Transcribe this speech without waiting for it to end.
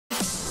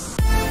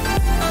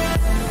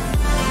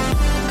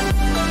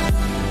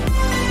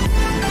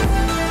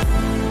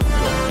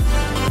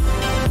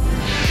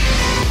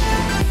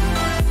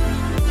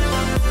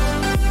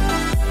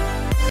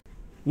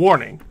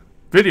Warning: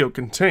 video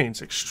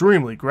contains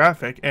extremely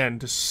graphic and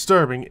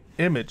disturbing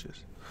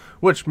images,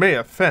 which may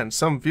offend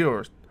some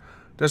viewers.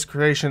 This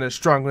creation is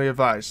strongly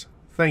advised.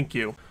 Thank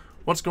you.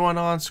 What's going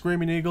on,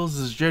 Screaming Eagles?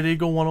 This is Jet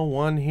Eagle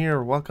 101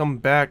 here. Welcome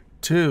back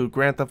to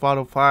Grand Theft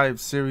Auto 5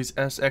 Series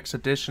SX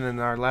Edition. In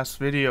our last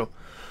video,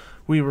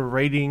 we were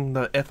raiding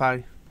the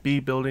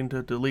FIB building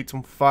to delete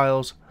some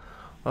files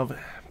of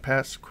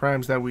past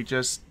crimes that we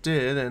just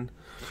did, and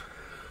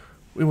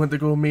we went to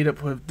go meet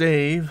up with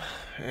Dave,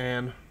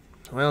 and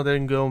well, it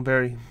didn't go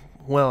very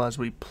well as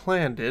we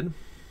planned it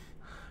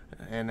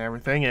and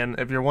everything. And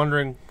if you're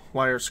wondering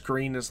why our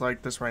screen is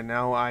like this right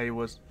now, I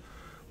was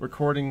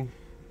recording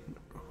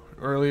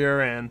earlier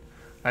and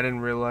I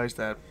didn't realize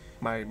that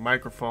my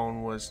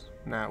microphone was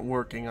not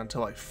working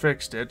until I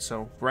fixed it.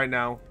 So right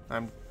now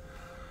I'm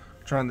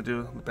trying to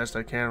do the best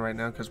I can right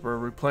now because we're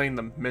replaying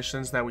the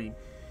missions that we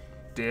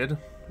did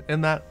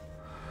in that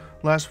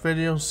last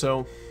video.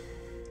 So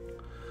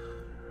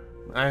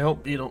I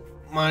hope you don't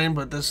mind,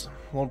 but this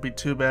won't be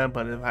too bad.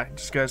 But if I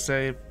just gotta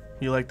say, if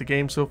you like the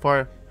game so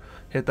far,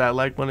 hit that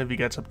like button. If you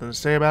got something to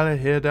say about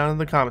it, hit it down in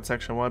the comment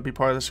section. Want to be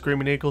part of the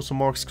Screaming Eagle, some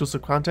more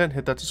exclusive content,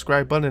 hit that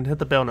subscribe button and hit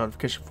the bell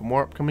notification for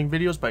more upcoming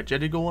videos by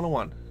Jet Eagle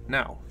 101.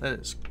 Now,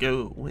 let's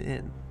go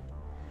in.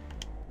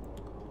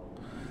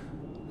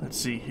 Let's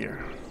see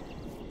here.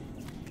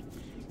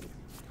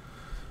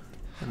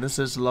 And this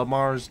is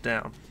Lamar's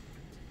down.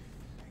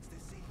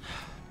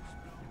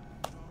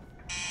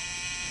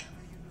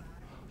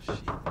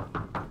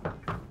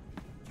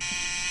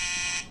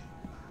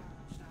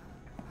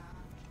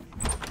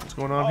 What's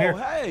going on here? Oh,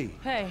 hey.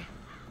 Hey.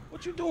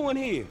 What you doing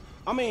here?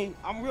 I mean,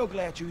 I'm real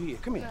glad you're here.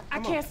 Come here.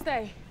 I can't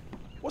stay.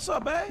 What's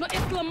up, babe? No,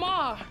 it's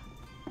Lamar.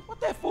 What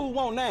that fool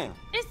want now?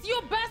 It's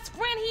your best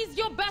friend. He's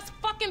your best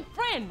fucking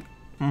friend.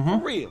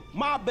 For real.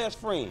 My best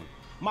friend.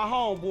 My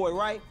homeboy,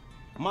 right?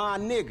 My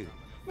nigga.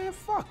 Man,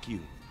 fuck you.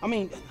 I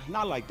mean,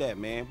 not like that,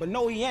 man. But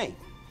no, he ain't.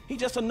 He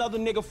just another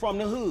nigga from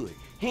the hood.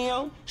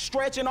 Him,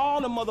 stretching all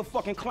the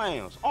motherfucking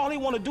clowns. All he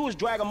wanna do is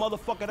drag a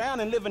motherfucker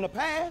down and live in the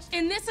past.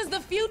 And this is the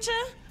future?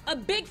 A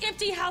big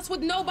empty house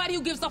with nobody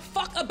who gives a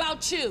fuck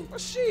about you. Well,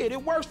 shit,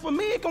 it works for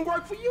me. It can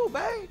work for you,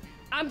 babe.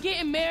 I'm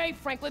getting married,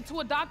 Franklin, to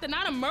a doctor,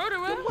 not a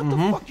murderer. What the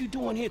fuck you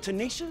doing here,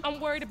 Tanisha? I'm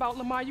worried about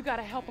Lamar. You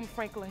gotta help him,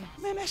 Franklin.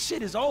 Man, that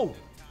shit is over.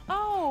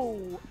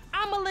 Oh,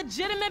 I'm a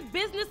legitimate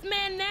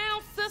businessman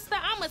now, sister.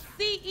 I'm a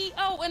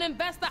CEO, an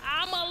investor.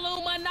 I'm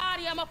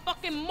Illuminati. I'm a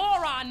fucking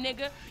moron,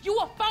 nigga. You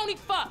a phony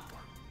fuck.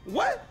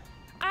 What?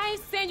 I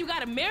ain't saying you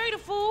gotta marry the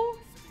fool.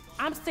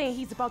 I'm saying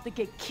he's about to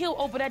get killed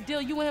over that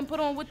deal you and him put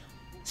on with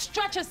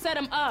Stretcher set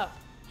him up.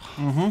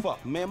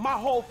 Fuck, man, my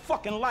whole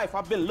fucking life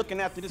I've been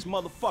looking after this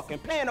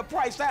motherfucking, paying the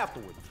price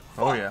afterward.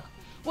 Oh Fuck. yeah.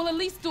 Well, at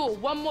least do it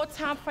one more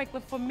time,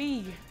 Franklin, for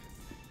me.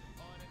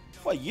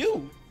 For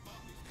you?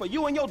 For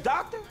you and your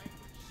doctor?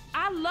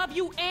 I love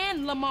you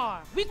and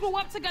Lamar. We grew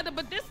up together,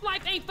 but this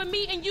life ain't for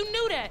me, and you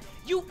knew that.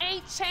 You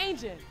ain't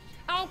changing.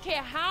 I don't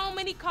care how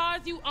many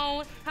cars you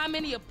own, how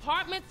many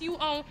apartments you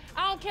own.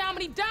 I don't care how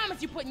many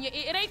diamonds you put in your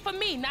ear. It ain't for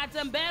me, not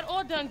done bad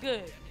or done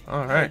good.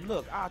 All right. Hey,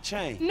 look, I'll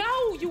change.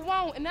 No, you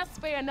won't, and that's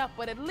fair enough,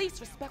 but at least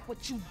respect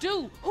what you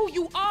do, who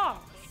you are.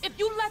 If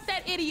you let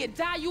that idiot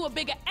die, you a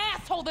bigger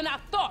asshole than I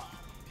thought.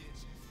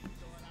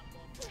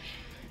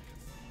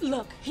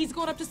 Look, he's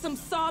going up to some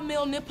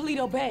sawmill near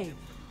Paleto Bay.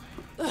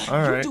 Ugh,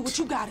 all right. You do what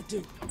you gotta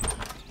do.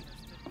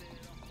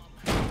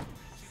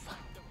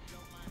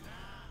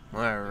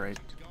 All right.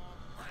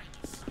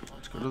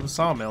 Let's go to the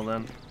sawmill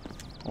then.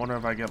 I wonder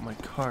if I get my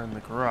car in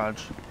the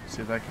garage.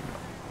 See if I can.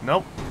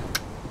 Nope.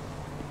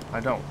 I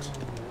don't.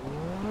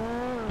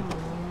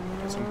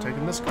 Guess I'm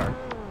taking this car.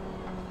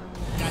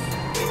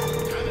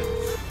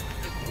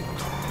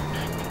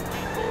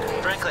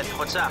 Franklin,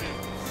 what's up?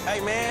 Hey,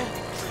 man,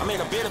 I'm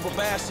in a bit of a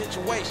bad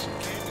situation.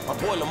 My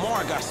boy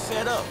Lamar got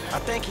set up. I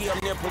think he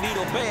up near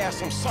Paleto Bay at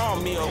some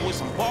sawmill with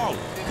some ballers.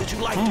 Could you,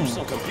 like, do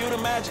some computer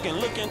magic and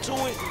look into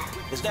it?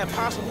 Is that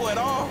possible at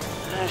all?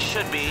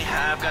 Should be.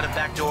 I've got a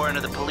back door into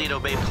the Paleto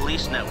Bay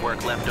police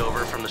network left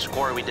over from the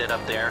score we did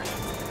up there.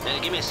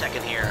 Give me a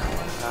second here.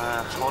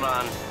 Hold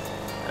on.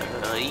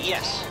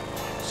 Yes.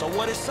 So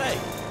what it say?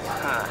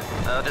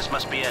 This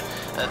must be it.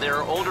 There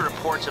are older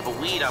reports of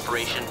a weed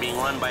operation being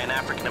run by an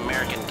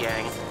African-American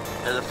gang.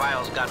 The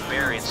files got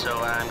buried, so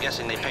I'm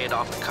guessing they paid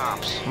off the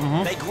cops.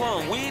 They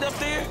growing weed up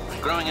there?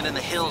 Growing it in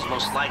the hills,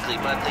 most likely,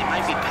 but they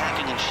might be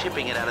packing and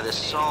shipping it out of this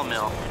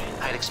sawmill.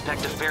 I'd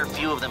expect a fair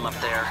few of them up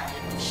there.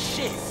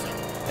 Shit.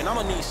 And I'm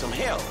gonna need some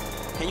help.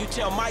 Can you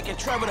tell Mike and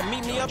Trevor to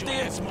meet me up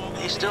there?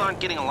 They still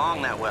aren't getting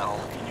along that well.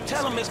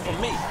 Tell them it's for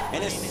me,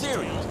 and it's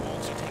serious.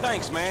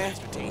 Thanks, man.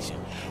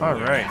 All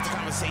right.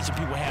 Conversation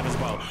people have is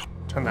about.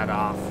 Turn that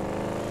off.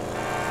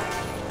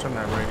 Turn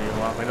that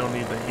radio off. I don't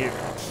need to hear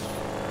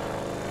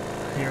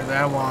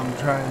that while I'm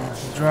trying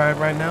to drive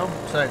right now.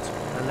 Besides,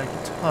 I like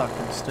to talk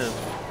instead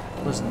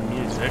of listen to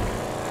music.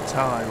 That's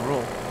how I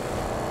roll.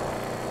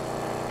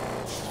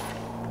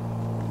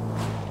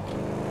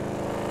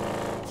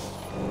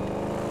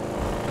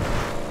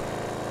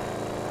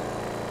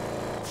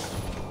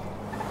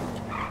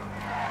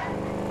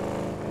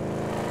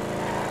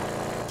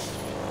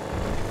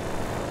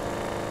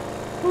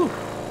 Whew.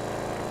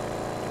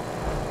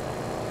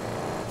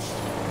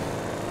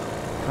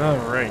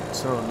 Alright,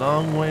 so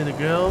long way to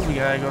go. We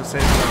gotta go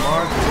save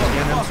Lamar because he's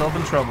getting himself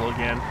in trouble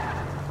again.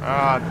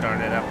 Ah,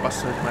 darn it, I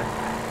busted my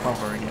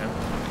bumper again.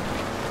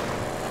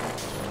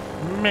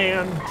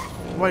 Man,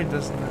 why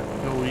doesn't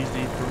it go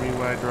easy for me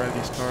when I drive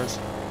these cars?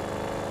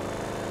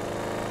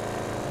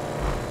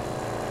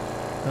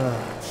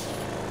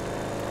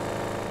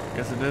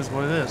 Guess it is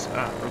what it is.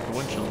 Ah, broke the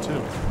windshield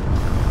too.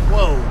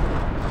 Whoa!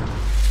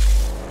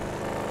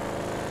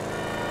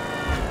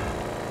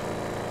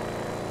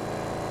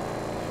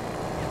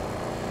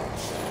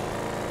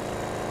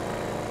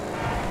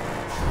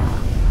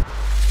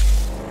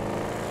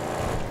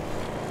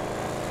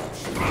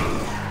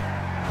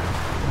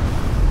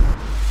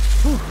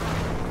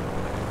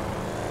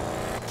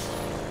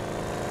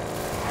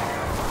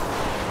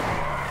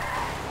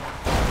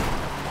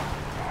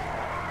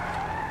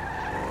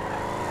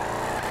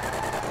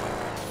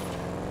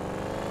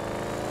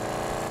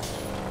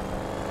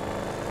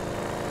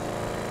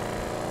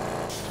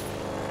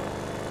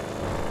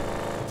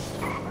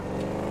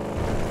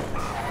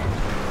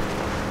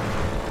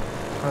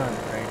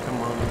 Alright,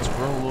 come on, let's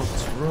roll.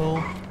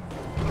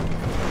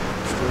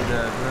 Still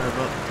got to drive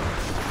up.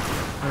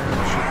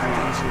 Should be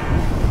easy.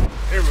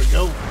 There we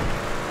go.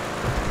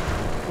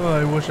 Oh,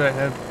 I wish I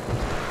had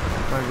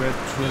my red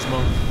Turismo,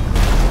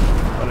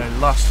 but I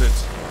lost it.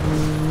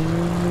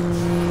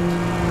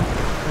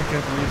 I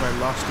can't believe I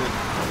lost it.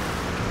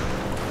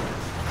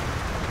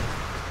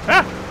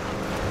 Ah!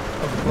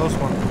 That was a close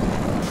one.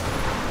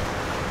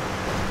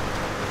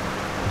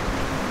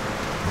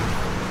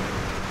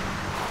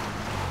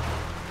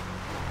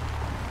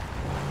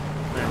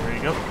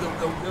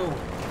 Go.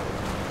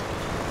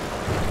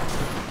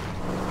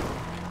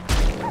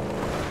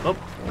 Oh,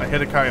 I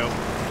hit a coyote.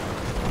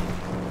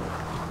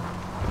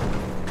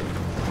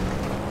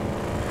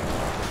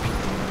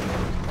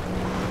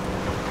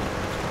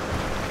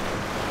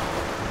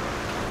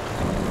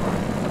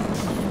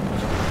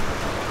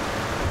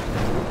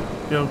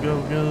 Go,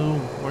 go, go.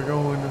 We're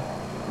going to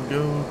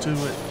go to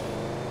it.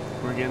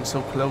 We're getting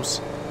so close.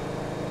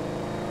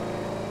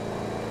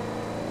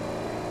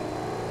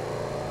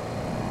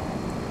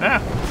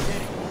 Ah!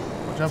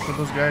 Watch out for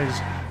those guys.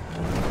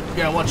 You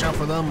gotta watch out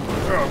for them.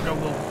 Oh, go,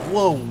 go.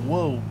 Whoa,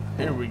 whoa.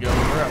 Here we go.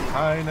 We're up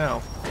high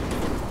now.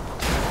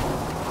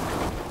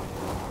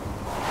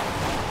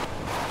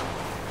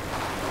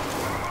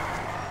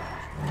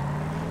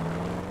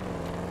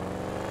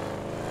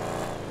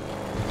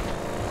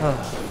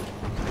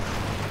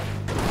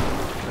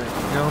 There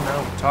we go. Now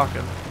we're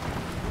talking.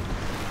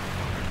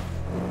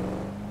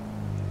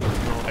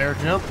 Little air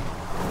jump.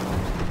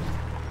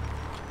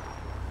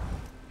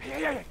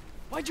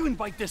 Why'd you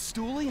invite this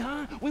stoolie,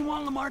 huh? We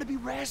want Lamar to be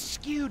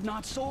rescued,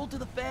 not sold to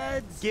the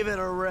feds. Give it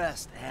a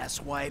rest,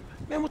 asswipe.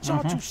 Man, would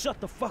y'all two shut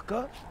the fuck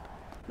up?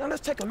 Now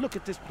let's take a look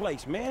at this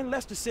place, man.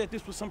 Lester said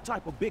this was some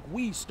type of big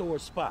weed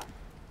storage spot.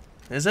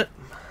 Is it?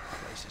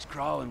 Place is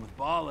crawling with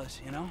ballers,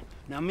 you know?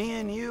 Now, me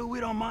and you, we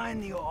don't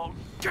mind the old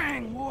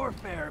gang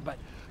warfare, but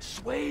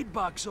Suede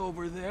Buck's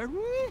over there.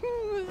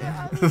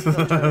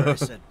 I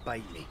said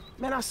bite me.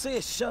 Man, I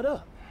said shut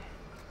up.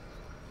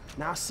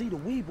 Now I see the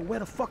weed, but where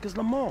the fuck is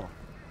Lamar?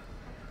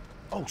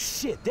 Oh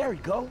shit, there he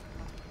go.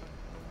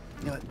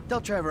 You know, tell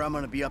Trevor I'm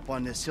gonna be up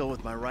on this hill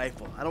with my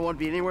rifle. I don't want to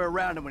be anywhere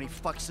around him when he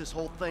fucks this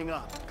whole thing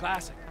up.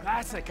 Classic,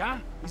 huh?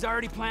 He's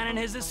already planning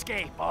his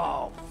escape.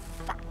 Oh,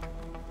 fuck.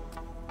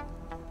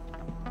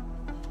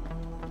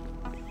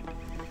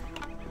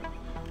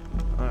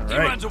 All right. He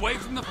runs away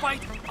from the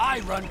fight, I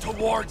run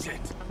towards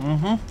it.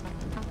 Mm-hmm.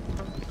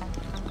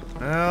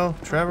 Well,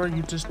 Trevor,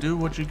 you just do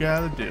what you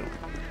gotta do.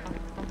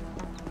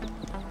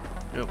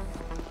 Go.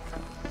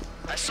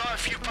 I saw a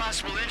few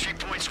possible entry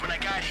points when I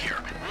got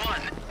here.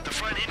 One, the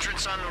front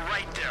entrance on the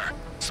right there.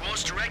 It's the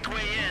most direct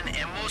way in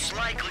and most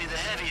likely the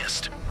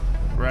heaviest.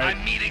 Right.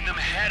 I'm meeting them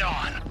head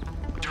on.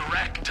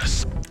 Direct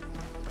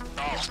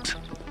assault.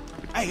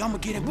 Hey, I'm gonna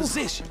get in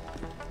position.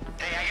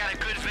 Hey, I got a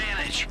good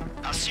vantage.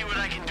 I'll see what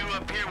I can do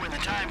up here when the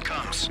time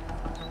comes.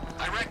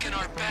 I reckon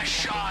our best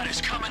shot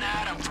is coming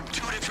at them from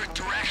two different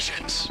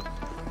directions.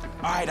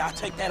 All right, I'll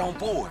take that on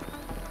board.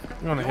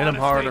 You're gonna hit him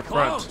hard up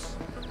front.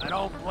 I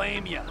don't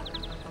blame you.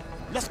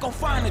 Let's go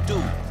find the dude.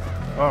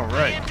 All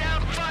right. Hand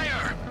down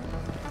fire!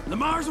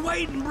 Lamar's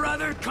waiting,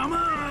 brother. Come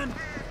on.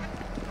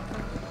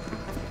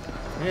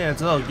 Yeah,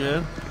 it's all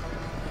good.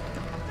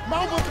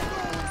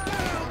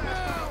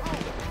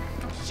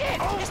 Shit,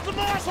 it's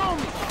Lamar's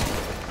homie.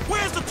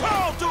 Where's the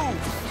tall dude?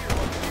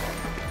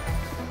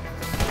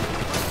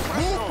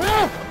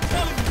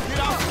 Get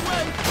out the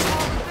way.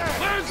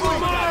 Where's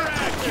Lamar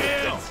at,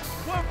 kids?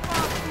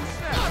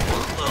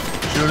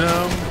 Shoot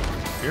him.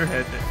 You're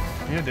dead.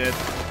 You're dead.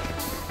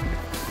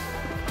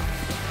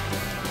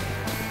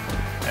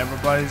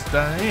 Everybody's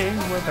dying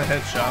with a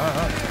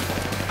headshot.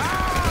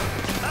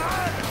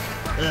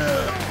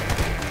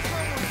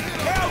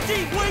 LD,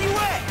 where you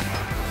at?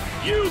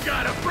 You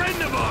got a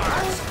friend of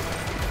ours.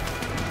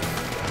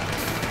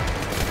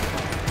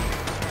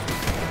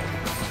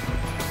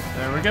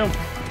 There we go.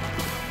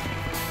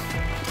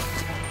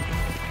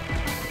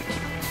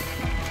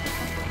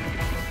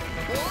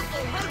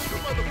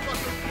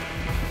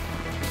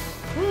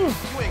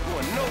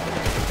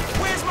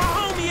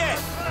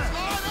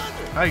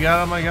 I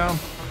got him, I got him.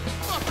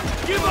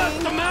 Give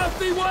us the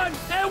mouthy one,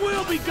 and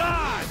we'll be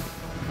gone!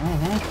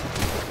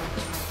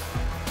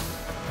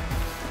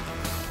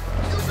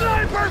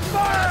 Sniper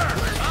fire!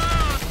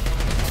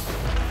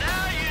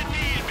 Now you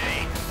need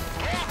me.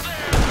 Hold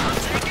there. I'll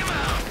take him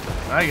out.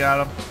 I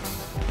got him.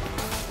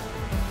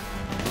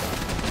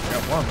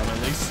 Got one of them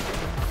at least.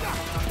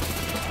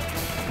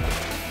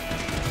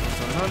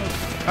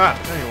 Ah,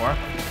 there you are.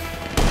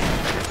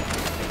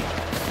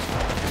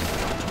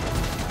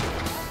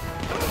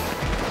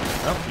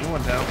 Oh, you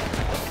went down.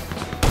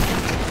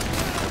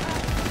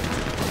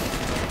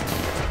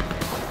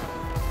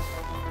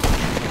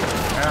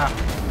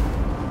 Ah.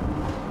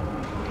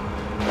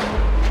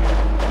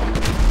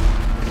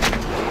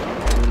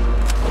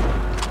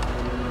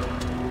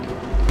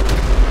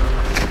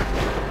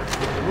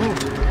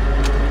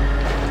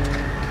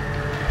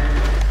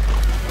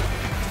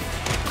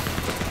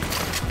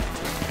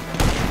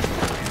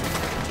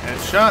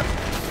 Headshot.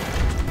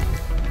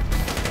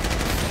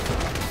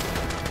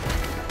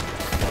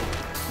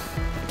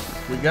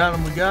 We got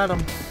him, we got him.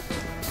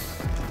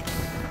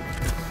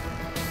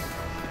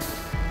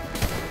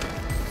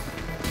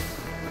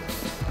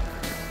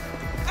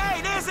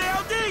 Hey, there's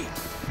LD!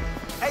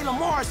 Hey,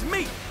 Lamar, it's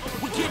me.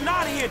 We getting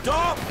out of here,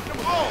 dog.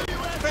 Oh,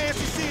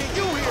 fancy seeing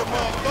you here,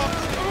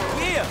 motherfucker.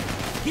 Yeah,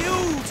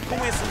 huge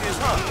coincidence,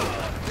 huh?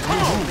 Come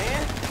on,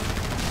 man.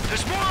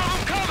 There's more of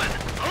them coming.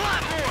 A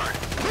lot more.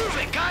 Move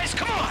it, guys.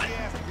 Come on.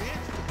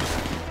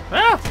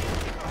 Ah!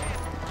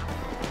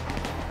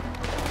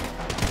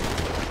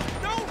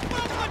 Don't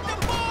fuck with the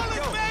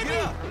ballers, baby.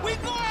 We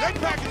going. They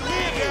packing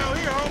lead down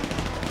here,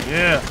 homie.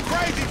 Yeah.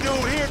 Crazy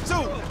dude here,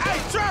 too. Hey,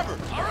 Trevor.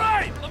 All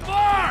right,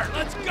 Lamar,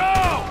 let's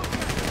go!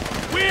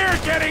 We're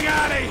getting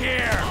out of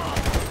here!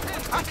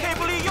 I can't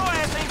believe your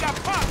ass ain't got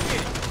popped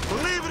yet.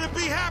 Believe it and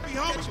be happy,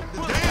 homie.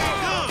 The day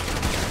ain't done.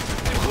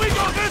 If we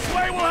go this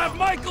way, we'll have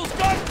Michael's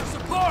gun for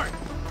support!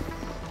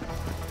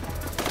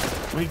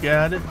 We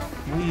got it.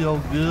 We all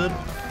good.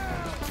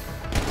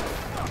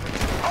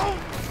 Oh!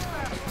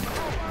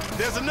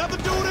 There's another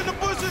dude in the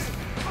bushes.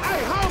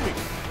 Hey, homie.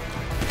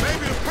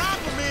 Maybe the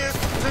problem is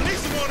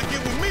Tanisha want to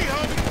get with me,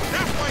 homie.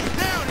 That's why you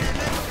down here,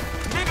 nigga.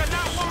 Nigga,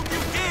 not want you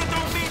dead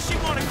don't mean she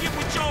wanna get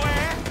with your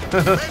ass.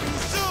 Maybe you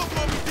should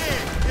want me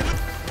dead. And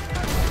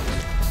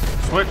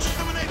Switch.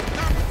 eliminate the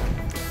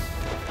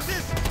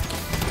competition.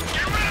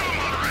 Get rid of them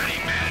already,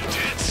 man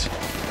tits.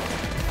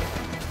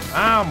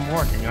 I'm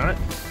working on it.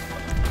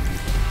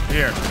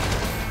 Here.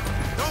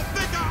 Don't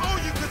think I owe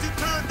you because you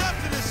turned up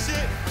to this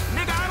shit.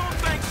 Nigga, I don't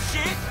think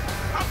shit.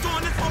 I'm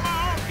doing this for my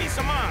own peace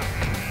of mind.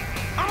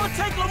 I'ma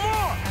take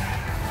Lamar.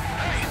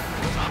 Hey,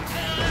 I'm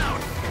pulling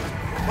out.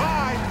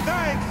 Bye,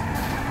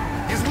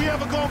 thanks. Is we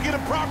ever gonna get a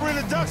proper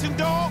introduction,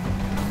 dog?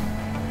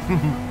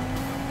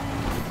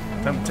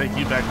 Time to take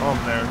you back home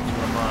there,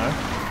 Lamar.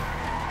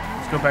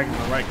 Let's go back in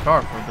the right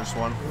car for this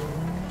one.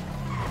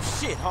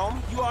 Shit,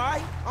 homie, you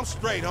alright? I'm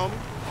straight, homie.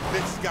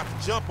 Bitches got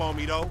the jump on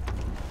me, though.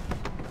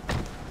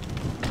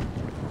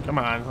 Come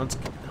on,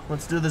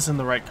 let's do this in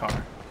the right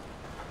car.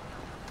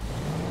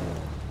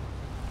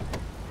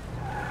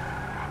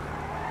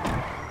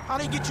 How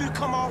they get you to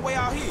come all the way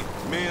out here?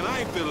 Man, I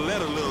ain't finna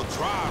let a little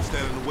drive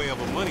stand in the way of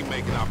a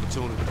money-making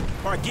opportunity.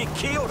 Or get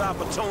killed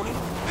opportunity?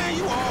 Man,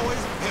 you always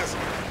a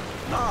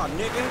pessimist. Nah,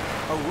 nigga,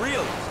 a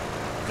realist.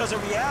 Cause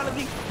in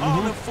reality,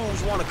 all them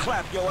fools wanna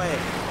clap your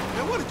ass.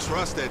 Man, what a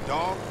trust that,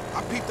 dog.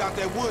 I peeped out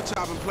that wood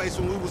chopping place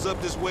when we was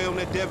up this way on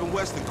that Devin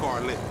Weston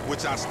car lit,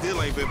 which I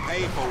still ain't been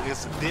paid for,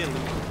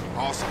 incidentally.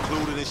 All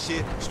secluded and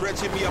shit. Stretch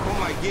hit me up, I'm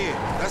like, yeah,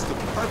 that's the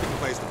perfect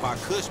place to buy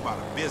kush by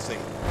the biz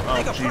ain't. Oh,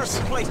 Nigga, jeez.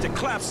 perfect place to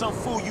clap some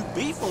fool you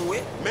beefing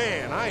with.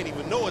 Man, I ain't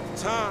even know at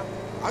the time.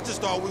 I just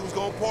thought we was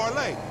gonna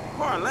parlay.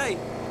 Parlay?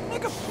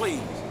 Nigga,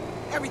 please.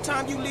 Every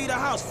time you leave the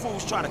house,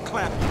 fools try to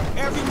clap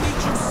you. Every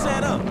meet you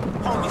set up,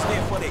 homies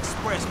there for the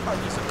express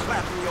purpose of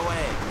clapping your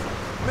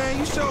ass. Man,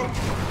 you sure?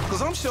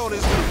 Cause I'm sure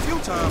there's been a few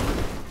times.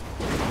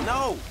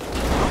 No,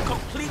 I'm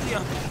completely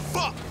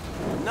Fuck!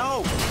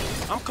 No,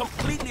 I'm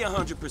completely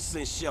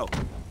 100% sure.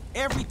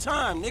 Every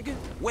time, nigga.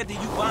 Whether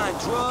you buying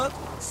drugs,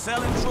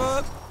 selling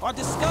drugs, or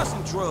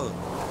discussing drugs.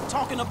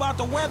 Talking about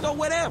the weather or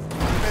whatever.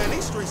 Man,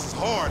 these streets is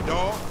hard,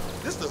 dawg.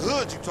 This the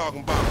hood you talking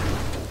about.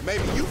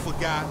 Maybe you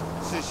forgot,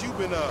 since you've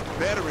been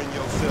bettering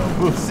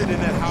yourself, sitting in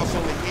that house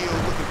on the hill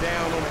looking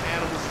down on the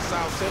animals in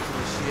South Central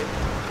and shit.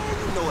 Man,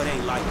 you know it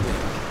ain't like that.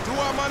 Do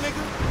I, my nigga?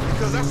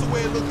 Because that's the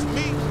way it looked to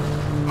me.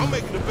 I'm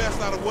making the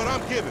best out of what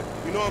I'm giving.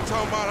 You know what I'm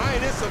talking about? I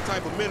ain't in some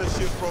type of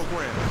mentorship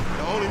program.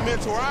 The only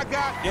mentor I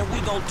got... Then we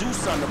gon' do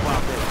something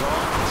about that, dog.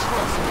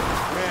 Trust me.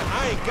 Man,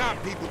 I ain't got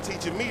people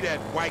teaching me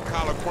that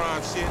white-collar crime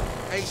shit.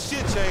 Ain't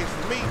shit changed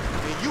for me,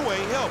 and you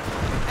ain't helping.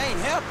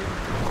 Ain't helping?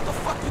 What the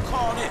fuck you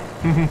call that?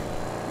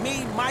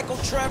 Me, Michael,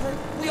 Trevor,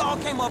 we all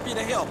came up here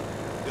to help.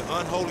 The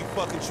unholy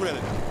fucking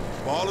trinity.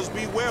 Ballers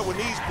beware when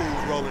these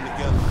fools rolling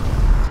together.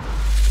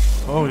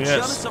 Oh, yes.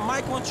 Jealous of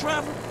Michael and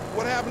Trevor?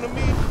 What happened to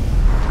me?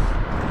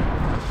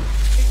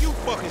 And you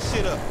fucking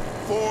shit up.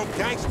 Forum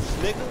gangsters,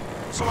 nigga.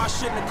 So I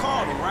shouldn't have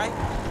called him, right?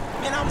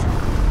 Man, I was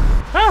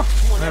Ah,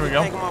 doing there we go.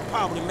 everything in my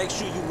power to make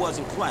sure you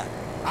wasn't clapped.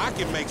 I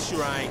can make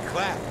sure I ain't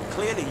clap.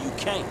 Clearly you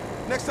can't.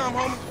 Next time,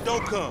 homie,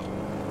 don't come.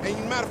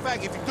 And matter of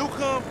fact, if you do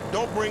come,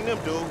 don't bring them,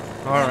 dude.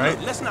 All right.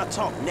 Look, let's not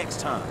talk next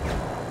time.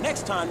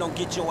 Next time, don't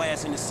get your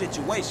ass in the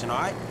situation, all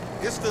right?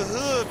 It's the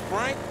hood,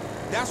 Frank.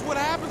 That's what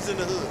happens in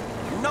the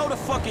hood. No, the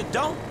fuck it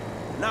don't.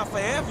 Not for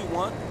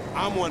everyone.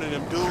 I'm one of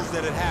them dudes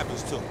that it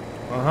happens to.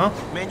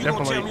 Man, you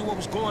gonna tell me what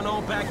was going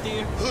on back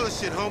there? Hood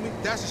shit, homie.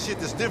 That's the shit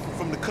that's different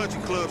from the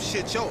country club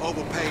shit your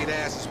overpaid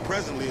ass is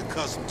presently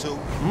accustomed to.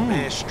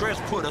 Man, stress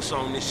put us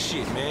on this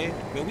shit, man.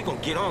 Man, we gonna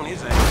get on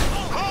his ass.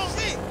 Oh,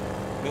 shit!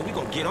 Man, we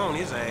gonna get on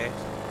his ass.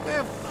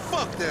 Man,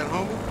 fuck that,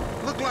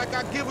 homie. Look like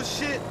I give a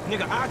shit?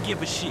 Nigga, I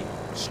give a shit.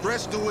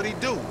 Stress do what he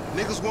do.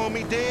 Niggas want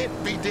me dead,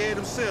 be dead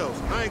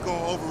themselves. I ain't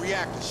gonna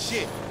overreact to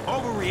shit.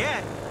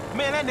 Overreact?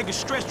 Man, that nigga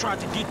Stress tried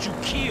to get you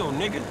killed,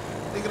 nigga.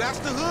 Nigga, that's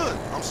the hood.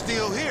 I'm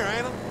still here,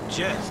 ain't I?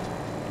 Just.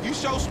 You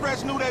sure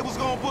Stress knew they was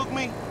gonna book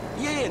me?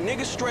 Yeah,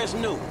 nigga, Stress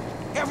knew.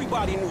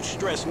 Everybody knew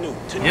Stress knew.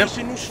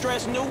 Tanisha knew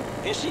Stress knew,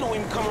 and she don't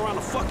even come around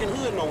the fucking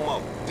hood no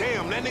more.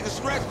 Damn, that nigga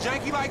Stress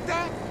janky like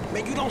that?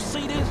 Man, you don't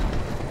see this?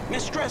 Man,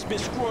 Stress been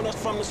screwing us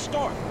from the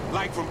start.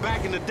 Like from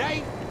back in the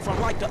day? From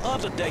like the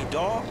other day,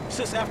 dawg.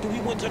 Since after we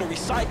went to the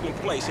recycling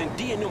place and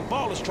D and them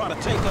ballers try to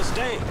take us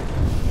down.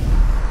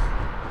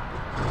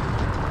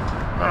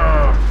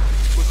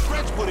 But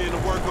Stretch put in the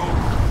work on.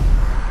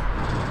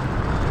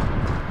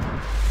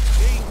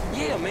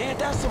 Yeah, man,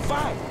 that's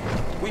survival.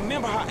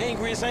 Remember how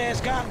angry his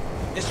ass got?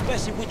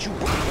 Especially with you.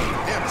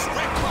 Damn,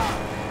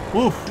 Stretch.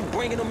 Oof. You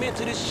bringing him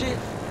into this shit?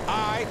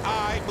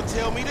 Alright, but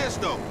tell me this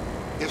though.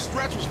 If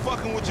Stretch was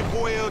fucking with your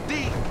boy LD,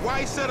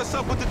 why he set us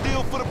up with the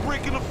deal for the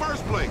brick in the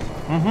first place?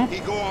 He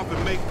go off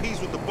and make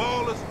peace with the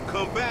ballers,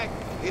 come back,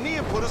 and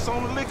then put us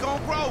on the lick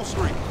on Grove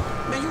Street.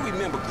 Man, you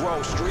remember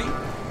Grove Street?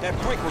 That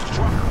brick was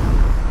dropped.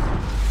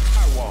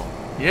 Firewall.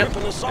 Yep.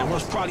 Ripping us off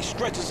was probably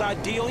Stretch's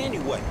ideal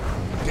anyway.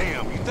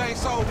 Damn, you think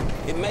so?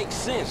 It makes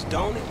sense,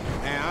 don't it?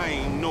 Man, I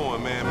ain't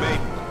knowing, man,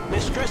 maybe.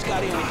 Man, Stretch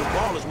got in with the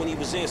ballers when he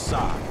was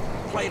inside.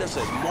 Played us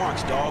as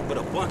marks, dog, but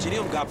a bunch of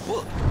them got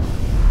booked.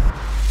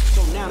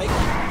 So now they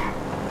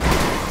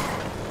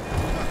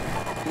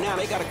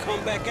gotta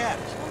come back at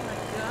us.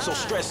 So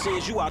Stress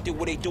sends you out there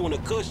where they doing a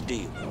Kush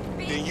deal.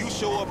 Then you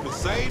show up and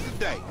save the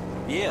day.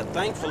 Yeah,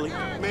 thankfully.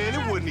 Man,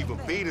 it wouldn't even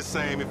be the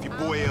same if your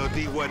boy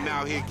LD wasn't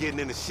out here getting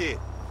in the shit.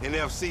 And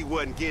FC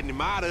wasn't getting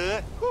him out of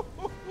it.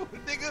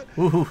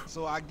 Nigga.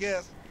 So I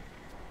guess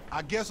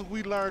what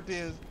we learned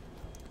is,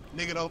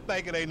 nigga don't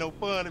think it ain't no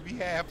fun to be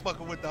half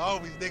fucking with the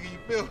homies, nigga. You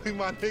feel me,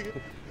 my nigga?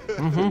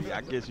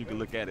 I guess you could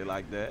look at it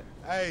like that.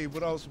 Hey,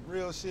 but on some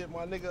real shit,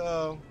 my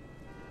nigga,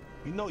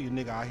 you know your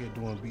nigga out here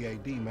doing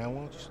BAD, man.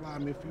 Why don't you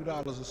slide me a few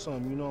dollars or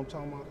something, you know what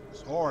I'm talking about?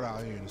 It's hard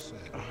out here in the set.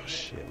 Oh,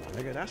 shit,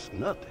 my nigga, that's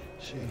nothing.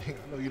 Shit,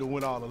 I know you done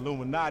went all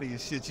Illuminati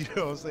and shit, you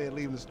know what I'm saying,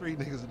 leaving the street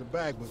niggas in the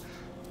back, but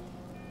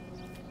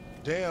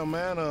damn,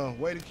 man,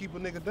 way to keep a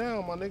nigga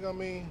down, my nigga. I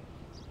mean,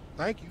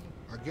 thank you.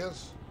 I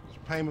guess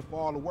it's payment for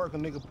all the work a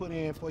nigga put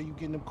in for you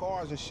getting them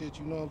cars and shit,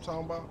 you know what I'm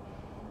talking about?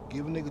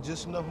 Give a nigga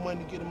just enough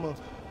money to get him a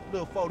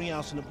little 40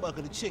 ounce in a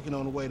bucket of chicken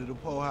on the way to the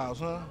po house,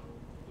 huh?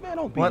 Man,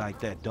 don't be like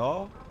that,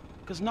 dawg.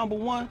 Cause number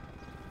one,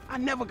 I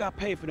never got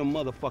paid for them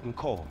motherfucking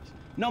cars.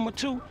 Number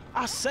two,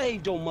 I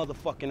saved your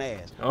motherfucking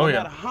ass. Oh, no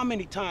matter how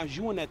many times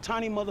you and that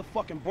tiny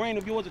motherfucking brain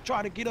of yours to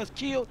try to get us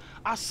killed,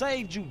 I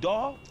saved you,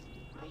 dawg.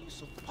 You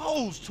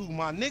supposed to,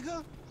 my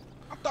nigga.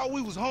 I thought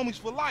we was homies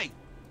for life.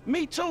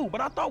 Me too, but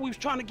I thought we was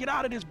trying to get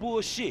out of this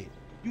bullshit.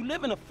 You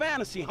live in a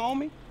fantasy,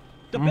 homie.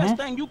 The best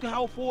thing you can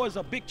hope for is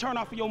a big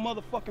turnout for your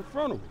motherfucking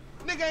funeral.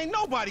 Nigga, ain't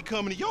nobody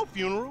coming to your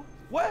funeral.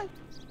 What?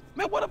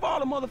 Man, what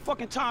about all the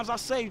motherfucking times I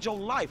saved your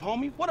life,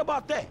 homie? What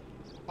about that?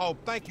 Oh,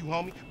 thank you,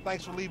 homie.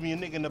 Thanks for leaving your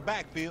nigga in the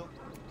backfield.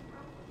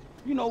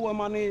 You know what,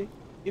 my nigga?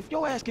 If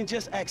your ass can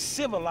just act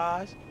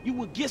civilized, you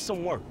would get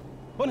some work.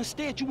 But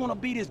instead, you want to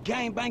be this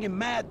gang-banging,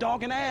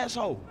 mad-dogging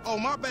asshole. Oh,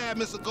 my bad,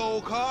 Mr.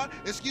 Gold Card.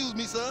 Excuse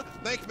me, sir.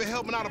 Thank you for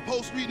helping out a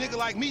post-street nigga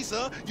like me,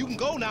 sir. You can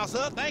go now,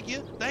 sir. Thank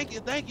you. Thank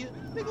you. Thank you.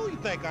 Nigga, who you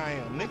think I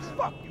am, nigga?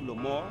 Fuck you,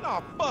 Lamar.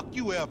 Nah, fuck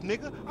you, F,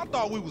 nigga. I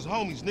thought we was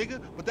homies, nigga.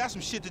 But that's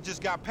some shit that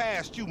just got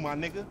past you, my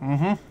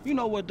nigga. You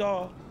know what,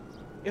 dawg?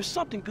 If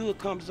something good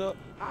comes up,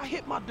 I'll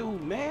hit my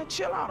dude, man.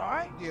 Chill out, all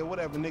right? Yeah,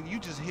 whatever, nigga. You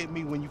just hit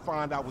me when you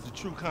find out what the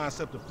true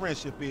concept of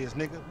friendship is,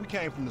 nigga. We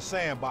came from the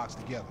sandbox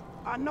together.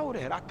 I know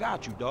that. I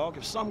got you, dog.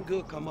 If something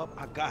good come up,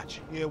 I got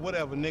you. Yeah,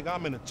 whatever, nigga.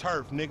 I'm in the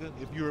turf, nigga,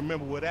 if you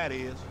remember where that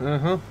is.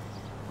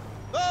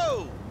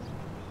 Oh!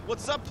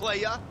 What's up,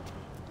 playa?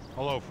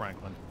 Hello,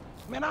 Franklin.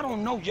 Man, I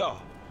don't know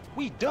y'all.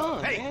 We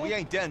done, Hey, man. we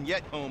ain't done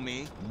yet,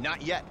 homie.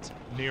 Not yet.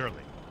 Nearly.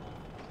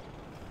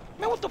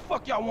 Man, what the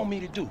fuck y'all want me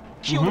to do?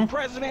 Kill the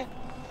president?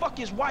 Fuck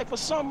his wife or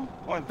something?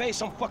 Or invade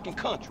some fucking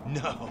country?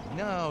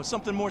 No,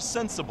 something more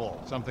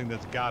sensible. Something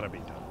that's gotta be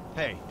done.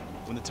 Hey,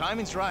 when the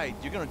timing's right,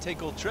 you're gonna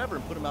take old Trevor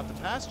and put him out to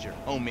pasture,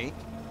 homie.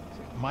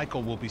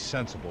 Michael will be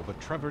sensible, but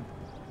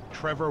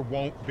Trevor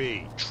won't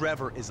be.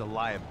 Trevor is a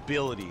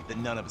liability that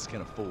none of us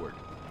can afford.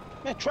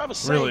 Man, Trevor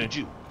saved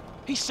you.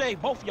 He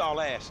saved both y'all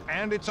asses.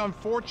 And it's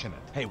unfortunate.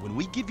 Hey, when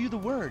we give you the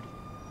word,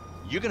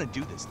 you're gonna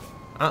do this thing.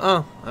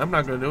 I'm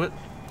not gonna do it.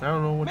 I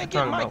don't know what Man, you're get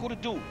talking Michael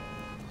about. to do it.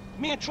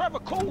 Me and Trevor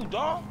cool,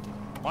 dog.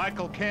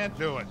 Michael can't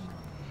do it.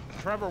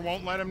 Trevor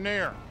won't let him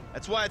near.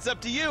 That's why it's up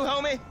to you,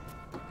 homie.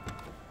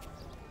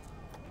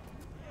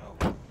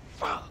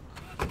 Fuck.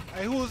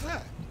 Hey, who was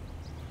that?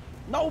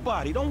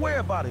 Nobody. Don't worry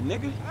about it,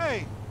 nigga.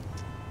 Hey,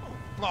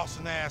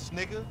 flossing ass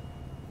nigga.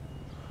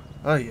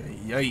 Ay,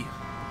 ay, ay.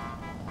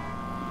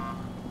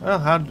 Well,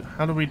 how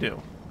do we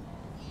do?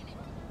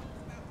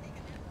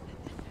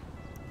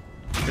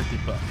 50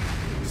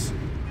 bucks.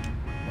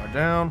 Bar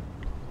down.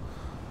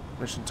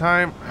 Mission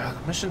time.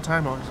 The mission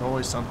time is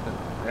always something.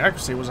 The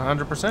accuracy was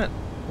 100%.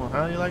 Well,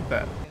 how do you like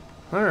that?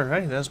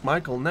 Alright, that's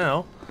Michael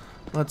now.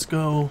 Let's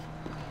go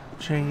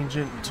change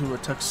into a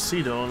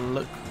tuxedo and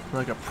look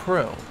like a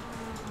pro.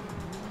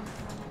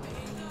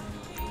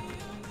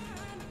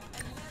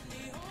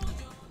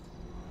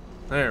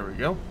 There we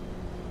go.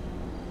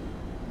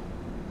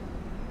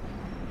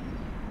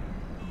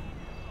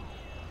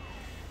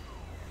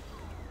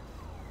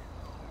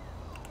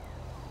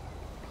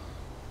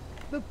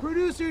 The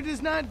producer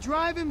does not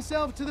drive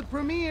himself to the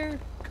premiere.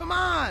 Come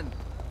on!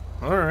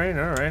 Alright,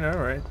 alright,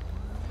 alright.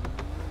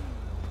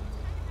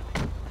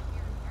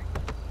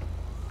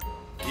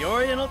 The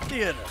Oriental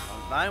Theater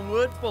on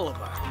Vinewood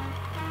Boulevard.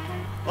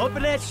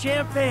 Open that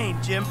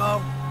champagne, Jimbo.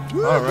 All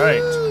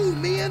right. Woo-hoo!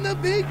 Me and the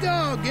big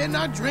dog getting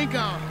our drink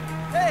on.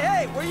 Hey,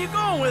 hey, where you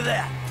going with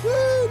that?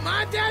 Woo!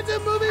 My dad's a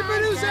movie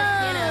producer!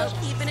 You know,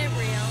 keeping it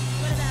real.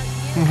 What about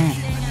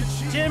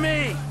you?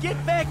 Jimmy,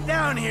 get back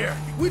down here.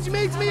 Which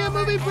makes me a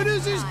movie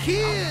producer's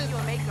kid. Do a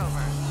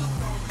makeover.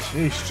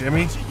 Jeez,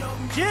 Jimmy.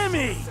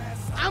 Jimmy!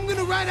 I'm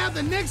gonna ride out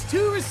the next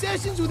 2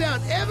 recessions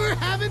without ever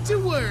having to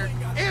work.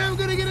 And I'm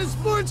gonna get a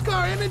sports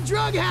car and a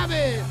drug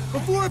habit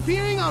before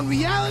appearing on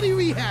Reality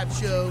Rehab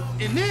Show.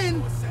 And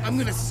then I'm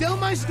gonna sell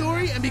my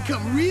story and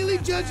become really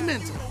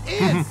judgmental.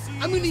 And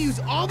I'm gonna use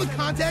all the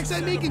contacts I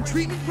make in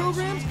treatment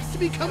programs to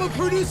become a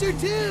producer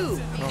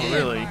too. Oh, And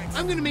really?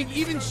 I'm gonna make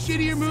even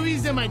shittier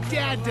movies than my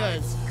dad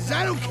does. Cause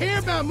I don't care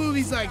about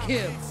movies like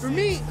him. For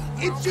me,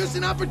 it's just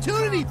an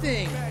opportunity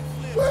thing.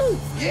 Woo!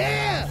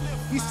 Yeah!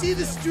 You see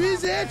the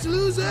strizzets,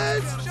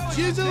 losers?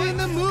 Chisel in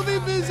the movie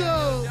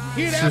bizzle.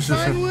 Hear that,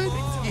 Vinewood?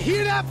 You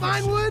hear that,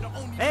 Vinewood?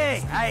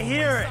 Hey, I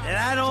hear it, and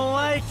I don't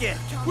like it.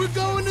 We're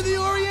going to the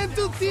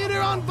Oriental Theater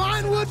on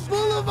Vinewood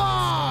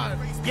Boulevard.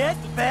 Get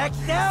back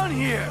down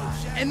here.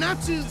 And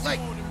not to, like,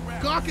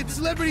 gawk at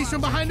celebrities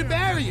from behind a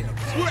barrier.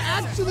 We're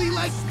actually,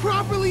 like,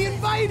 properly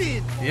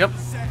invited. Yep.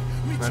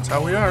 That's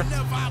how we are.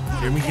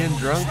 Jimmy getting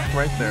drunk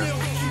right there.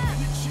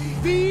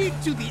 B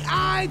to the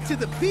I to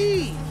the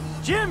P.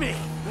 Jimmy,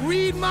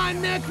 read my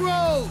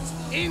necros.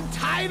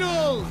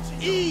 Entitled.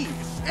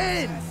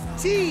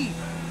 E-N-T.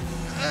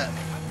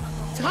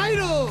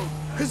 Title.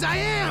 Cause I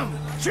am.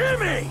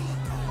 Jimmy!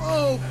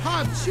 Oh,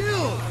 Pop,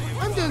 chill.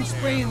 I'm done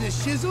spraying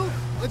this shizzle.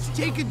 Let's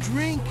take a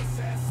drink.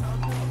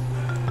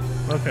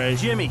 Okay.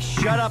 Jimmy,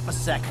 shut up a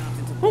second.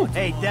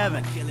 Hey,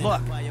 Devin,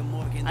 look.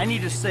 I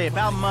need to say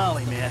about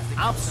Molly, man.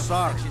 I'm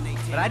sorry,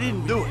 but I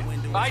didn't do it.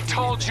 I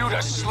told you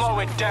to slow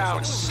it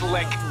down,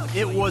 Slick.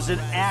 It was an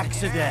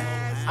accident.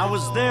 I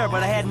was there,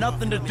 but I had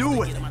nothing to do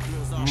with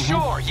it.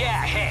 Sure,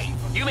 yeah, hey.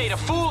 You made a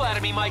fool out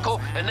of me, Michael,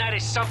 and that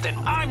is something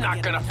I'm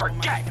not gonna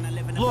forget.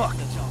 Look,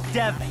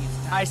 Devin,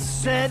 I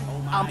said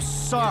I'm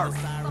sorry.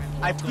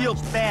 I feel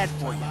bad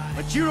for you,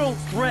 but you don't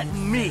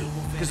threaten me,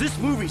 because this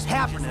movie's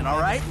happening, all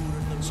right?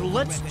 So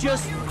let's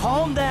just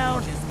calm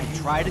down and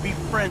try to be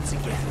friends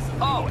again.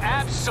 Oh,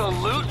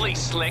 absolutely,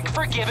 Slick.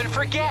 Forgive and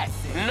forget.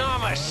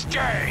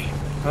 Namaste.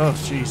 Oh,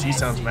 jeez, he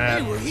sounds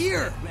mad. Hey, we're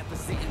here.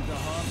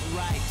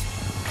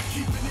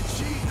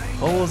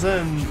 Holes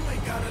in.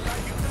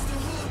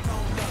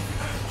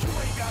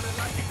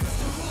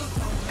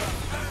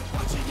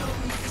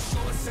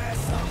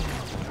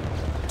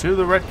 To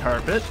the red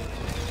carpet.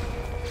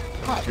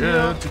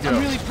 Good to go.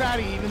 I'm really proud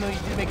of you, even though you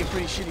did make a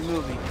pretty shitty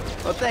movie.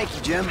 Well, thank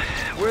you, Jim.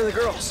 Where are the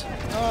girls?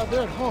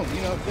 They're at home.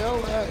 You know,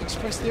 they'll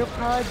express their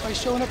pride by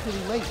showing up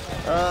really late.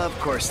 Of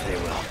course they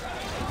will.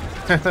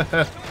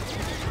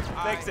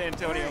 Thanks,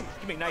 Antonio.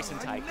 Keep me nice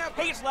and tight.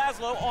 Hey, it's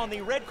Laszlo on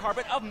the red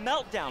carpet of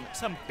Meltdown.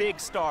 Some big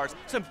stars,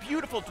 some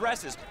beautiful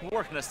dresses.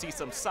 We're gonna see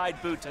some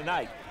side boob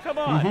tonight. Come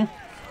on.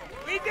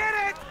 We did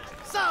it!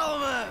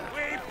 Solomon!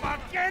 We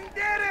fucking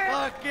did it!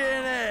 Fucking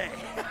A!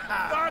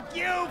 Fuck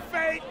you,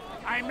 fate!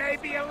 I may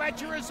be a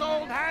lecherous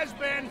old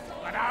has-been,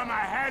 but I'm a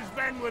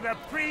has-been with a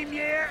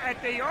premiere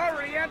at the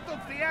Oriental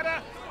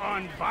Theater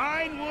on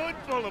Vinewood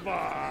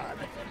Boulevard.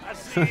 I'll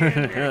see you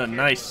in there.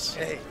 Nice.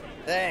 Hey,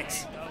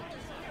 thanks.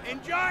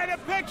 Enjoy the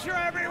picture,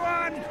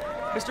 everyone!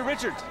 Mr.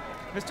 Richards.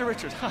 Mr.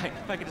 Richards, hi.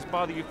 If I could just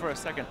bother you for a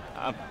second.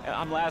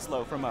 I'm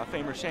Laszlo from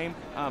Fame or Shame.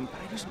 I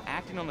do some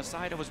acting on the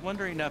side. I was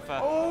wondering if,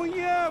 Oh,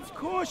 yeah, of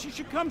course. You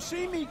should come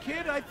see me,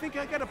 kid. I think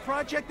I got a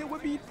project that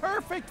would be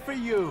perfect for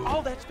you.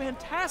 Oh, that's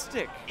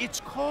fantastic.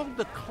 It's called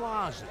The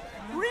Closet.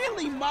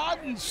 Really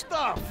modern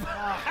stuff.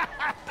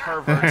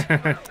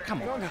 Pervert.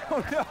 Come on.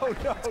 No.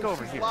 Let's go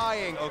over here.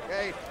 Lying,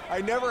 okay?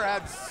 I never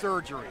had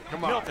surgery.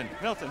 Come on.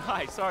 Milton,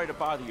 hi. Sorry to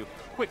bother you.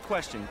 Quick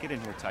question. Get in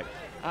here tight.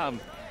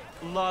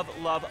 loved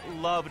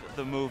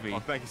the movie. Oh,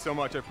 thank you so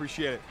much. I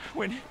appreciate it.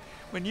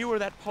 When you were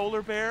that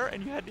polar bear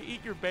and you had to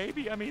eat your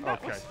baby, I mean,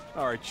 that was...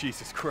 All right,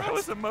 Jesus Christ. That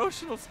was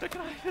emotional. Stick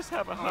and I just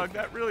have a hug.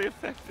 That really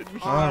affected me.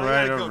 All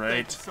right.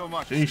 Thank you so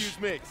much. Sheesh.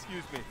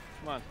 Excuse me.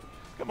 Come on.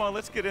 Come on,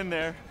 let's get in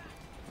there.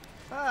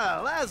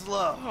 Ah,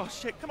 Laszlo. Oh,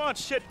 shit. Come on,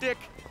 shit, dick.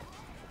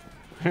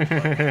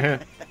 Where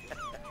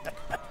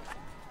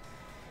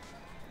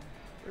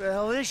the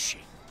hell is she?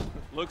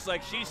 Looks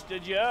like she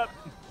stood you up.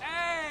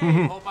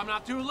 Hey, hope I'm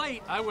not too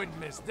late. I wouldn't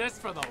miss this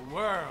for the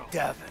world.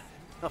 Devin,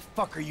 the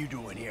fuck are you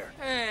doing here?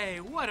 Hey,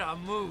 what a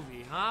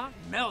movie, huh?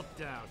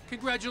 Meltdown.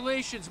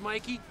 Congratulations,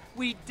 Mikey.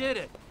 We did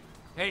it.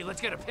 Hey,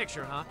 let's get a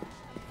picture, huh?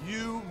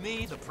 You,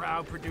 me, the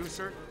proud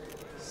producer.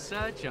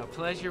 Such a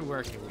pleasure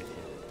working with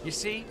you. You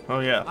see? Oh,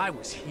 yeah. I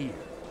was here.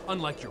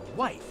 Unlike your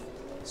wife.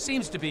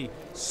 Seems to be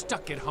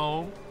stuck at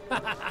home.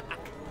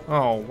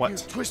 Oh, what? You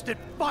twisted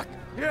fuck!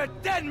 You're a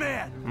dead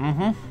man!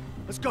 Mm-hmm.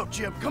 Let's go,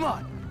 Jim. Come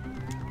on.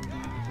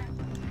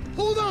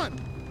 Hold on!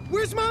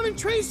 Where's Mom and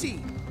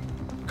Tracy?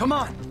 Come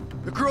on.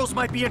 The girls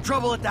might be in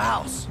trouble at the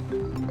house.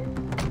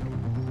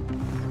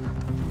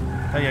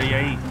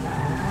 Hey.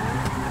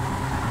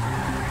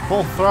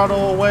 Full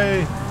throttle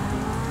away.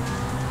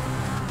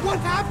 What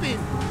happened?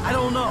 I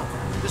don't know.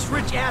 This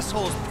rich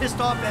asshole is pissed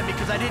off at me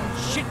because I didn't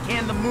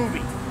shit-can the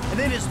movie. And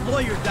then his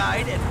lawyer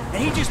died, and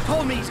he just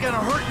told me he's gonna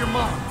hurt your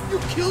mom. You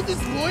killed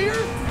his lawyer?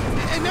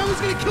 And now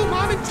he's gonna kill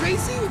Mom and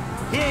Tracy?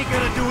 He ain't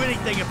gonna do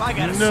anything if I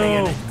gotta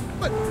say it.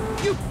 But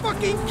you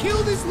fucking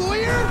killed his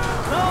lawyer?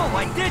 No,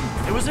 I didn't.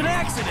 It was an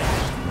accident.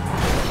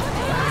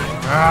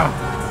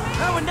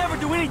 I would never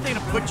do anything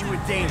to put you in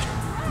danger.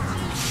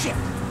 Shit.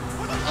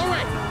 All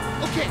right.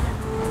 Okay.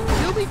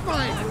 He'll be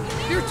fine.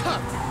 You're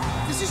tough.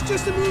 This is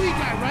just a movie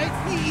guy, right?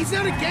 He's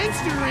not a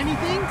gangster or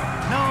anything.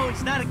 No,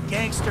 he's not a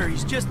gangster.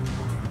 He's just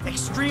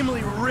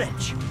extremely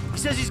rich. He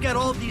says he's got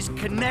all these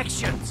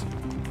connections.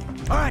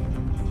 All right.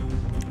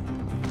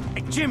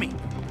 Hey, Jimmy,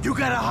 you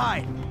gotta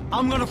hide.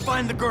 I'm gonna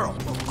find the girl.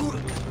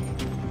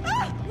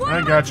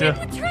 I gotcha.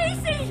 With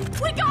Tracy?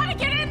 We gotta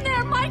get in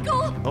there,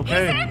 Michael.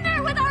 Okay. He's in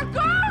there with our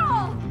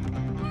girl.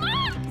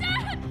 Mom,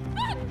 Dad,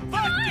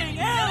 fucking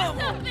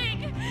animal!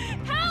 Something.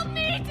 Help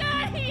me,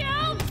 Daddy,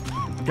 help!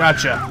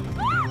 Gotcha.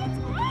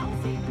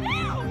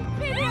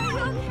 Baby, are you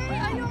okay?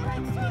 Are you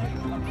alright,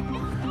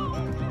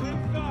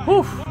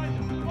 Whew.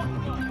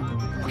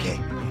 Okay.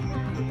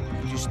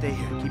 You just stay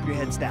here. Keep your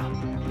heads down.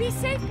 Be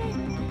safe, baby.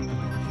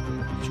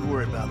 Don't you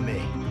worry about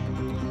me.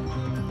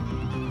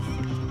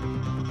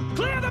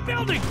 Clear the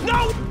building!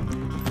 No!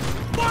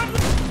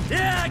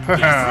 Yeah, guess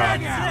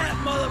that's that,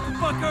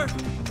 motherfucker!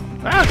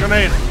 Ah,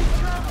 grenade!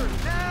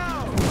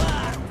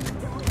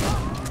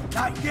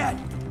 Not yet.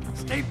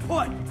 Stay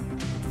put.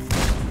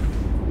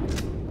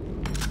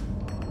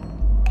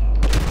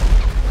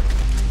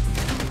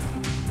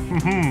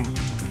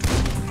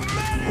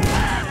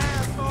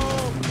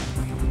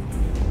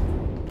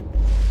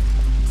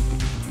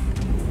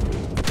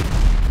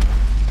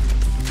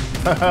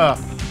 Haha.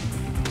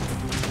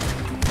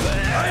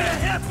 Are you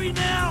happy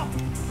now?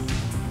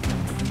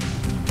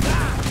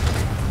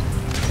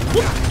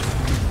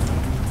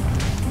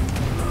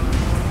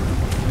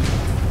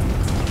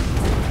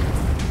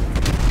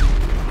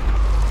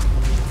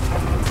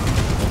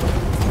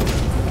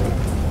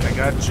 I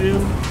got you.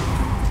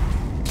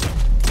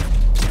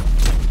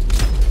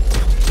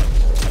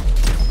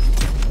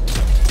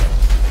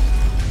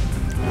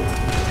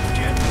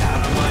 Get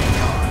out of my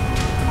yard.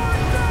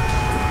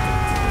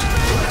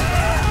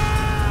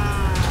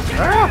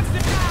 Ah!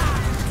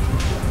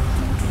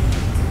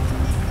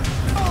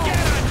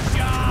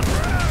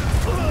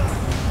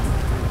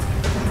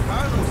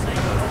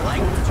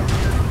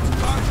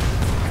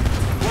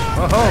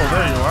 Oh,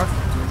 there you are.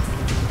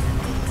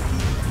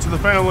 To the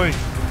family.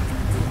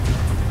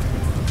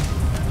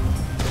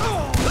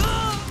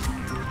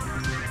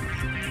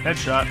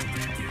 Headshot.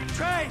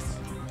 Trace!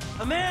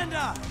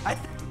 Amanda!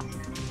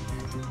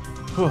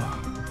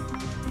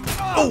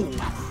 Oh!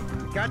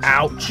 Gotcha.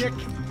 Ouch. Chick.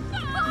 It'll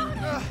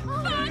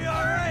be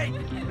alright!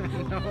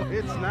 No,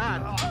 it's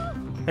not.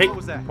 Hey, what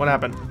was that? What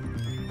happened?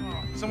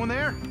 Someone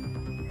there?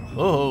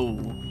 Oh.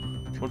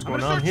 What's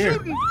going on here?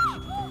 Shooting.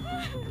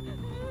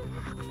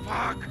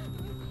 Fuck.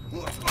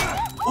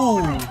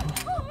 Ooh.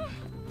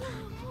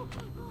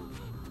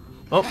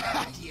 Oh.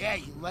 Yeah,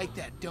 you like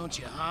that, don't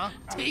you, huh?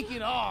 Take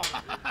it all.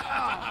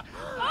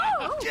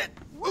 Get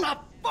the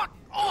fuck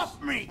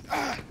off me!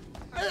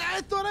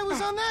 I thought I was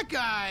on that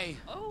guy.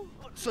 Oh.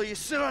 So you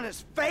sit on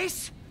his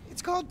face?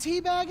 It's called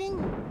teabagging.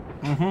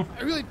 Mm-hmm.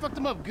 I really fucked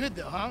him up good,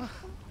 though, huh?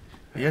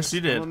 Yes, you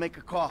I'm did. gonna make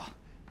a call.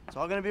 It's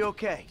all gonna be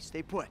okay.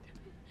 Stay put.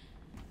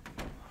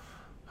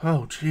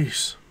 Oh,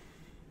 jeez.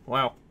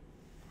 Wow.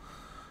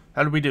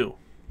 How did we do?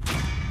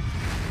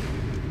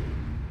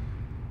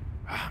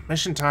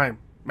 Mission time.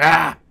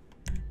 Ah!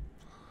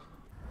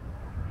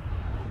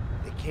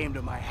 They came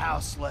to my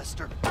house,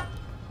 Lester.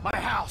 My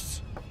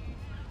house!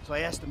 So I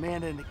asked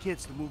Amanda and the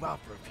kids to move out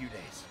for a few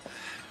days.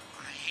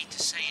 I hate to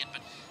say it,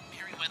 but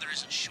Merriweather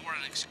isn't short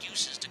on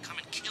excuses to come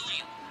and kill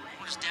you.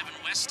 Or is Devin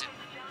Weston?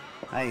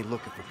 I ain't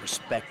looking for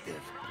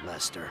perspective,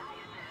 Lester.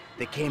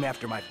 They came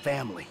after my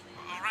family.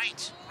 All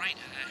right, right.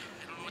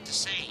 I don't know what to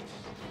say.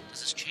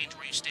 Does this change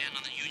where you stand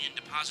on the Union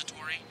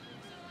Depository?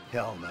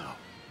 Hell no.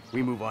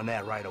 We move on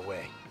that right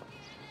away.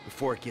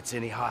 Before it gets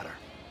any hotter.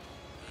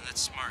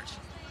 That's smart.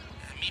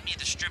 Meet me at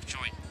the strip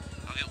joint.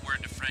 I'll get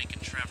word to Frank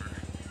and Trevor.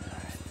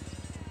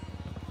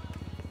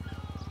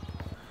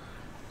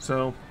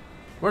 So,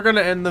 we're going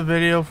to end the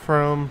video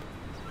from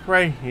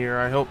right here.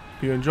 I hope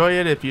you enjoy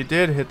it. If you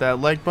did, hit that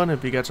like button.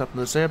 If you got something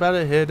to say about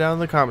it, hit it down in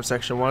the comment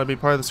section. Want to be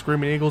part of the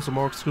Screaming Eagles and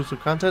more exclusive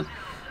content?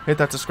 Hit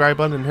that subscribe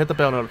button and hit the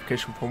bell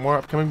notification for more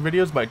upcoming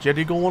videos by Jet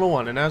Eagle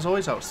 101. And as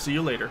always, I'll see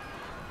you later.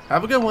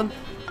 Have a good one.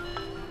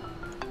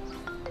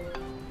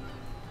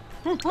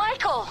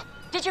 Michael,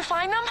 did you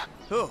find them?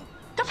 Who?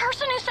 The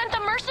person who sent the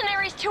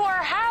mercenaries to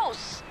our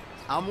house.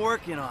 I'm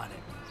working on it.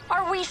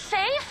 Are we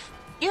safe?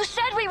 You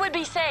said we would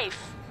be safe.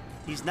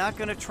 He's not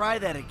gonna try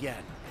that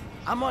again.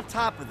 I'm on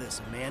top of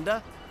this,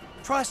 Amanda.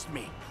 Trust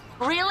me.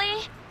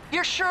 Really?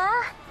 You're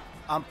sure?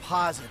 I'm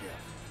positive.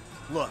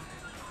 Look,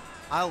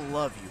 I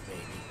love you,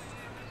 baby.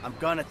 I'm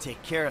gonna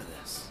take care of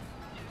this.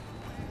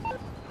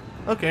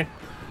 Okay.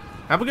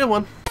 Have a good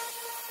one.